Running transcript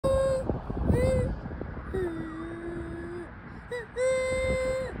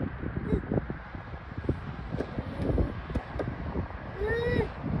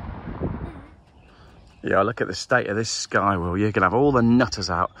Yeah, look at the state of this sky, Will. You're going to have all the nutters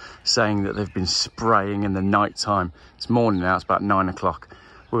out saying that they've been spraying in the night time. It's morning now, it's about 9 o'clock.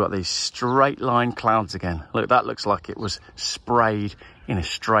 We've got these straight line clouds again. Look, that looks like it was sprayed in a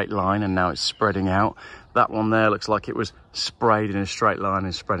straight line and now it's spreading out. That one there looks like it was sprayed in a straight line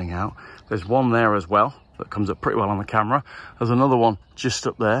and spreading out. There's one there as well that comes up pretty well on the camera. There's another one just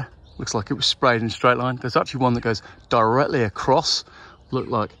up there. Looks like it was sprayed in a straight line. There's actually one that goes directly across. Looked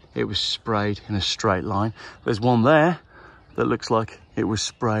like it was sprayed in a straight line. There's one there that looks like it was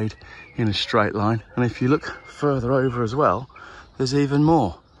sprayed in a straight line. And if you look further over as well, there's even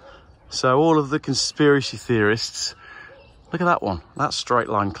more. So all of the conspiracy theorists, look at that one. That straight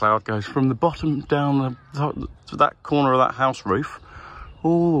line cloud goes from the bottom down to that corner of that house roof,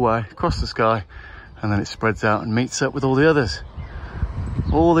 all the way across the sky, and then it spreads out and meets up with all the others.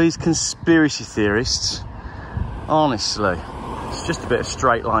 All these conspiracy theorists, honestly, it's just a bit of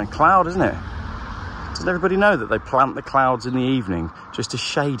straight line cloud, isn't it? Doesn't everybody know that they plant the clouds in the evening just to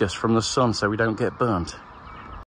shade us from the sun so we don't get burnt?